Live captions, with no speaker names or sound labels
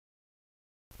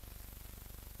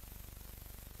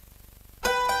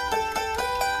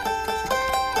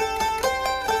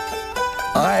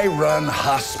I run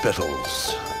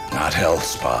hospitals, not health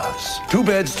spas. 2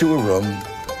 beds to a room,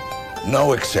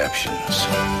 no exceptions.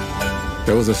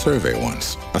 There was a survey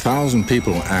once. 1,000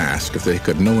 people asked if they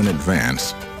could know in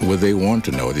advance would they want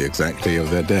to know the exact day of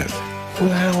their death. Who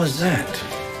the hell is that?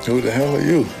 Who the hell are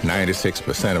you?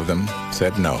 96% of them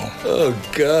said no. Oh,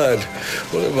 God.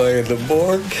 What am I, in the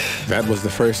morgue? That was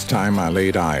the first time I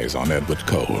laid eyes on Edward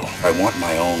Cole. I want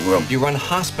my own room. You run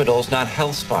hospitals, not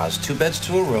health spas. 2 beds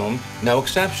to a room, no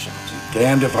exceptions.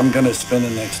 Damned if I'm gonna spend the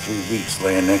next 3 weeks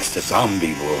laying next to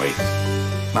Zombie Boy.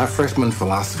 My freshman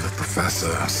philosophy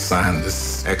professor assigned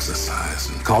this exercise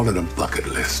and called it a bucket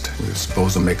list. We were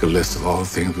supposed to make a list of all the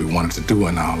things we wanted to do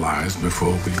in our lives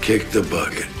before we Kick the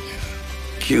bucket.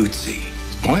 Cutesy.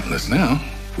 It's pointless now.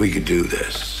 We could do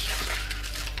this.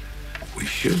 We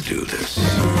should do this.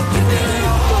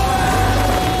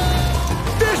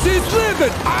 This is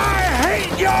living! I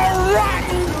hate your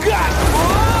rotten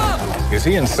guts! Is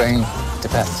he insane?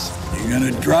 Depends. You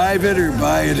gonna drive it or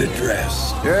buy it a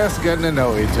dress? Just getting to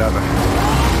know each other.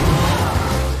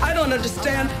 I don't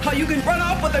understand how you can run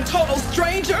off with a total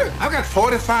stranger. I've got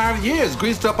 45 years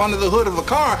greased up under the hood of a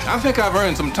car. I think I've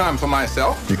earned some time for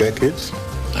myself. You got kids?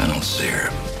 I don't see her.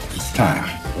 It's time.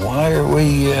 Why are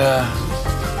we,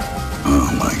 Oh,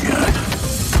 my God.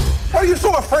 What are you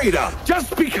so afraid of?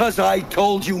 Just because I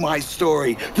told you my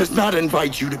story does not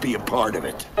invite you to be a part of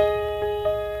it.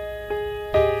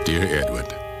 Dear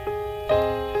Edward,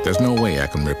 there's no way I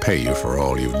can repay you for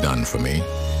all you've done for me.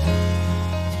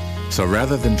 So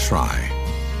rather than try,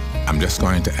 I'm just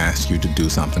going to ask you to do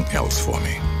something else for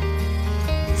me.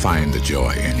 Find the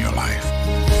joy in your life.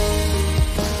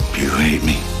 You hate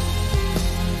me?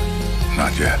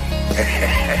 Not yet.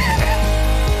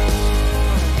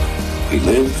 We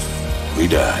live, we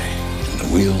die, and the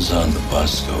wheels on the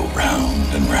bus go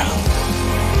round and round.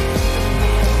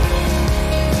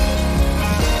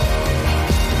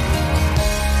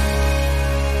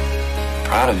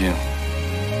 Proud of you.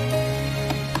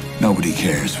 Nobody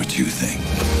cares what you think.